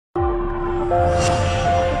Good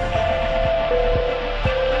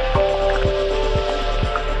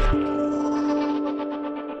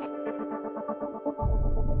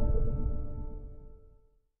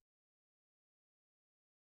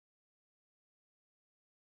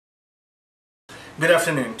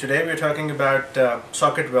afternoon. Today we are talking about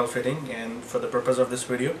socket weld fitting, and for the purpose of this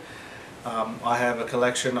video I have a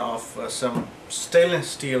collection of some stainless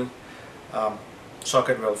steel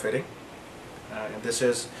socket weld fitting, and this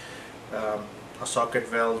is a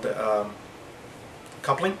socket weld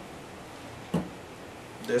coupling.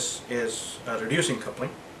 This is a reducing coupling.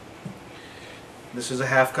 This is a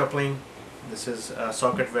half coupling. This is a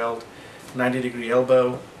socket weld 90-degree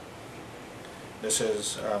elbow. This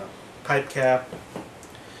is pipe cap,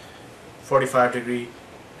 45-degree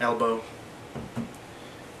elbow,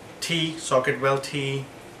 T, socket weld T,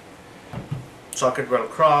 socket weld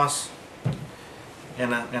cross,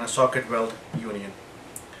 and a socket weld union.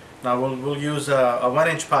 Now we'll use a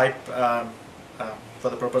 1-inch pipe for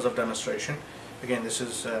the purpose of demonstration. Again, this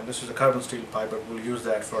is a carbon steel pipe, but we'll use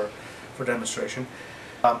that for demonstration.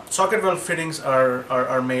 Socket weld fittings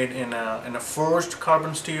are made in a forged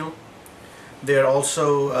carbon steel. They are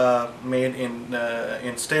also made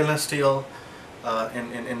in stainless steel,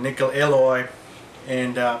 in nickel alloy,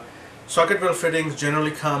 and socket weld fittings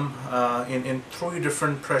generally come in 3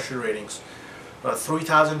 different pressure ratings: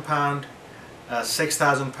 3,000 pound,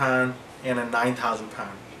 6,000 pound, and a 9,000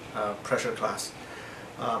 pound pressure class.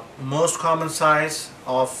 Most common size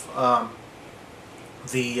of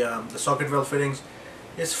the socket weld fittings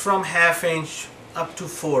is from 1/2 inch up to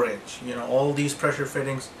 4 inch. You know, all these pressure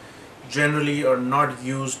fittings generally are not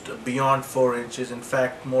used beyond 4 inches. In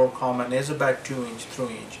fact, more common is about 2 inch,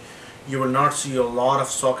 3 inch. You will not see a lot of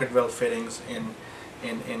socket weld fittings in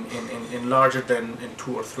larger than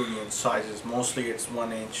 2 or 3 inch sizes. Mostly it's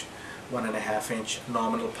 1 inch, 1.5 inch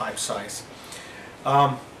nominal pipe size.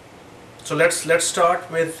 So let's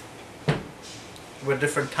start with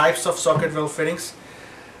different types of socket weld fittings.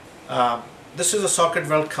 This is a socket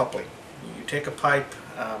weld coupling. You take a pipe,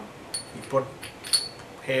 you put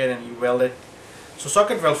here and you weld it. So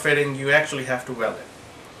socket weld fitting, you actually have to weld it.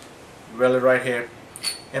 You weld it right here,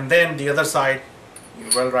 and then the other side you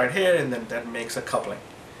weld right here, and then that makes a coupling.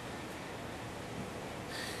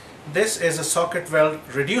 This is a socket weld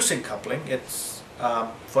reducing coupling. It's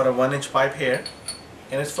for a 1-inch pipe here,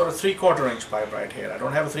 and it's for a 3/4 inch pipe right here. I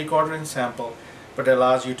don't have a 3/4 inch sample, but it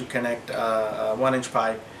allows you to connect a 1-inch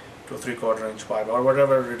pipe to a 3/4 inch pipe, or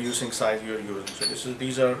whatever reducing size you're using. So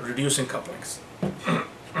these are reducing couplings.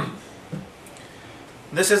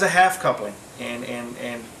 This is a half coupling, and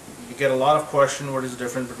you get a lot of question: what is the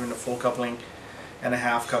difference between a full coupling and a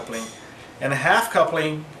half coupling? And a half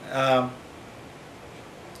coupling,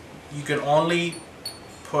 you can only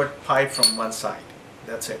put pipe from one side.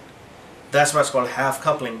 That's it. That's why it's called half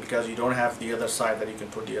coupling, because you don't have the other side that you can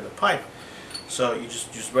put the other pipe. So you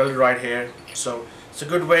just weld it right here. So it's a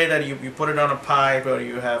good way that you put it on a pipe, or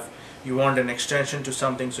you want an extension to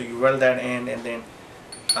something, so you weld that end, and then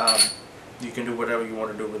you can do whatever you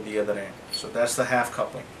want to do with the other end. So that's the half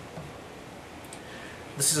coupling.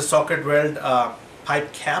 This is a socket weld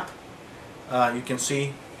pipe cap. You can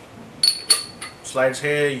see slides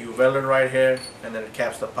here, you weld it right here, and then it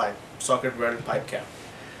caps the pipe. Socket weld pipe cap.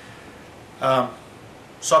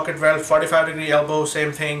 Socket weld 45-degree elbow,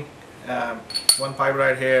 same thing. One pipe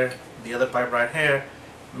right here, the other pipe right here,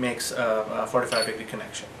 makes a 45-degree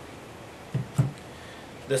connection.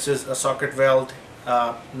 This is a socket weld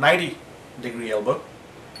 90-degree elbow.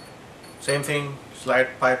 Same thing,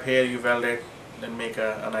 slide pipe here, you weld it, then make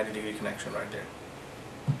a 90-degree connection right there.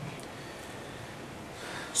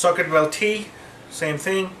 Socket weld T, same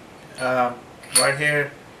thing, right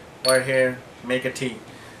here, make a T,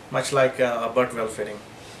 much like a butt weld fitting.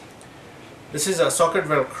 This is a socket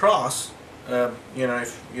weld cross. You know,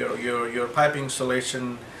 if your pipe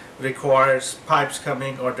installation requires pipes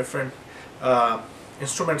coming, or different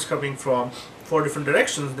instruments coming from 4 different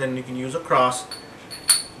directions, then you can use a cross.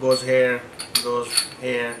 Goes here, goes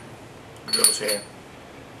here, goes here.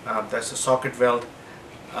 That's a socket weld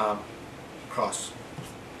cross.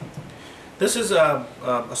 This is a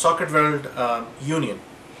socket weld union,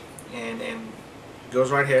 and goes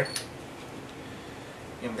right here,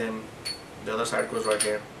 and then the other side goes right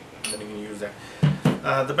here, and then you can use that.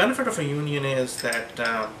 The benefit of a union is that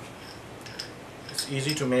it's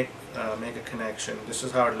easy to make a connection. This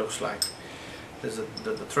is how it looks like. There's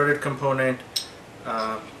the threaded component,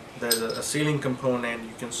 there's a sealing component.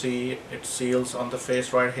 You can see it seals on the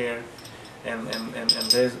face right here, and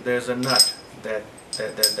there's a nut that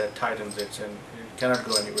tightens it, and it cannot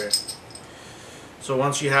go anywhere. So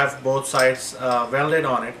once you have both sides welded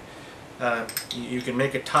on it, you can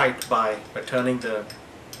make it tight by turning the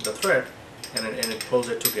thread, and it pulls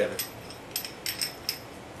it together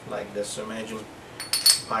like this. So imagine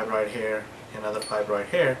pipe right here, another pipe right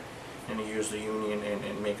here, and you use the union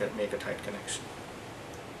and make a tight connection.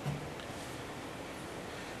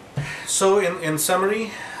 So in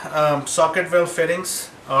summary, socket weld fittings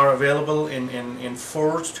are available in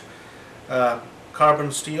forged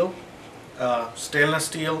carbon steel, stainless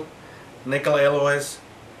steel, nickel alloys.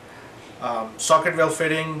 Socket weld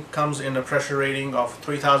fitting comes in a pressure rating of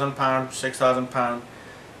 3,000 pound, 6,000 pound,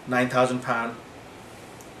 9,000 pound.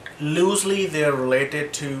 Loosely they're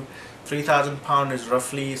related to 3,000 pound is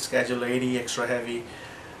roughly Schedule 80 extra heavy.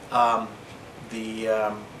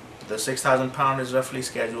 The 6,000 pound is roughly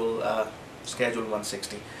Schedule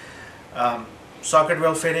 160. Socket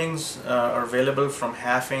weld fittings are available from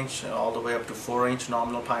 1/2 inch all the way up to 4 inch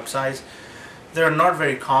nominal pipe size. They're not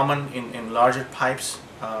very common in larger pipes.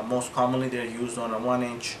 Most commonly they're used on a 1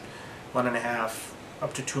 inch, 1.5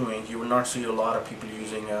 up to 2 inch. You will not see a lot of people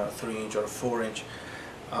using a 3 inch or a 4 inch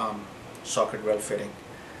socket weld fitting.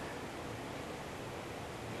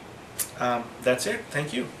 That's it.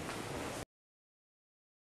 Thank you.